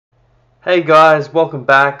Hey guys, welcome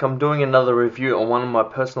back. I'm doing another review on one of my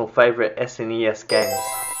personal favorite SNES games.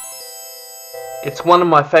 It's one of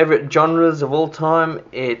my favorite genres of all time.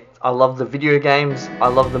 I love the video games, I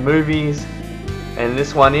love the movies, and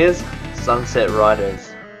this one is Sunset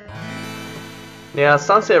Riders. Now,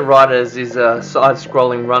 Sunset Riders is a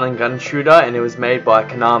side-scrolling run-and-gun shooter, and it was made by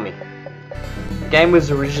Konami. The game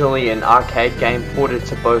was originally an arcade game ported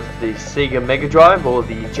to both the Sega Mega Drive or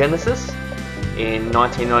the Genesis in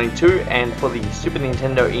 1992 and for the Super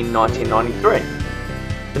Nintendo in 1993.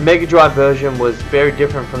 The Mega Drive version was very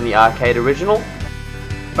different from the arcade original.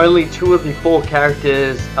 Only 2 of the 4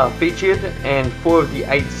 characters are featured and 4 of the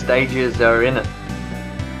 8 stages are in it.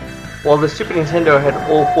 While the Super Nintendo had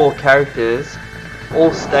all 4 characters,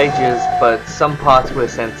 all stages, but some parts were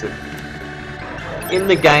censored. In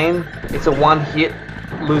the game, it's a one-hit,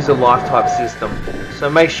 lose-a-life type system, so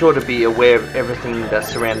make sure to be aware of everything that's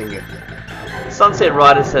surrounding you. Sunset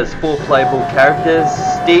Riders has 4 playable characters: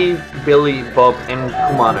 Steve, Billy, Bob, and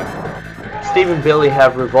Kumano. Steve and Billy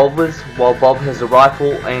have revolvers, while Bob has a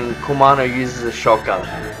rifle and Kumano uses a shotgun.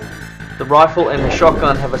 The rifle and the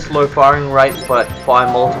shotgun have a slow firing rate but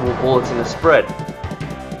fire multiple bullets in a spread.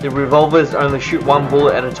 The revolvers only shoot 1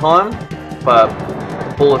 bullet at a time, but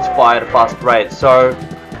the bullets fire at a fast rate, so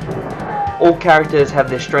all characters have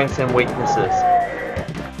their strengths and weaknesses.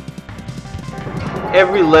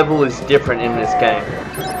 Every level is different in this game.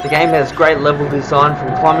 The game has great level design,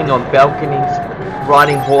 from climbing on balconies,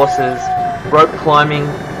 riding horses, rope climbing,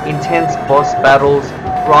 intense boss battles,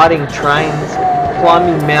 riding trains,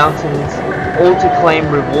 climbing mountains, all to claim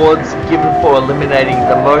rewards given for eliminating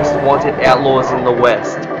the most wanted outlaws in the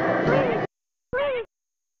West. Please!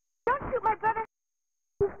 Don't shoot my brother!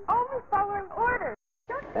 He's only following orders!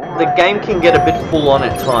 The game can get a bit full on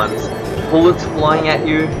at times. Bullets flying at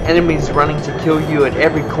you, enemies running to kill you at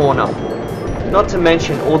every corner. Not to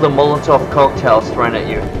mention all the Molotov cocktails thrown at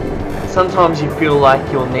you. Sometimes you feel like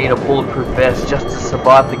you'll need a bulletproof vest just to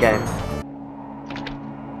survive the game.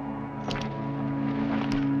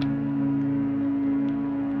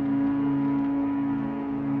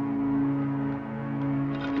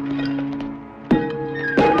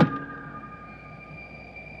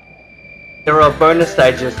 There are bonus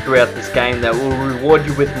stages throughout this game that will reward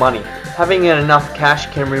you with money. Having enough cash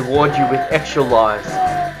can reward you with extra lives.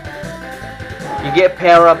 You get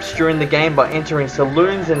power-ups during the game by entering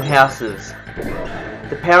saloons and houses.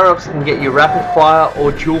 The power-ups can get you rapid fire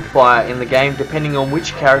or dual fire in the game depending on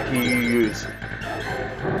which character you use.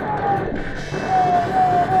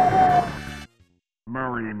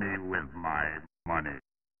 Marry me with my money.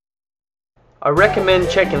 I recommend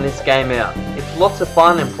checking this game out. It's lots of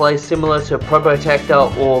fun and plays similar to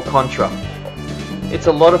Probotector or Contra. It's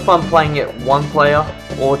a lot of fun playing it 1 player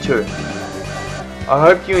or 2. I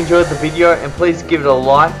hope you enjoyed the video, and please give it a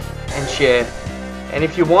like and share. And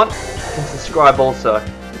if you want, you can subscribe also.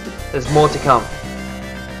 There's more to come.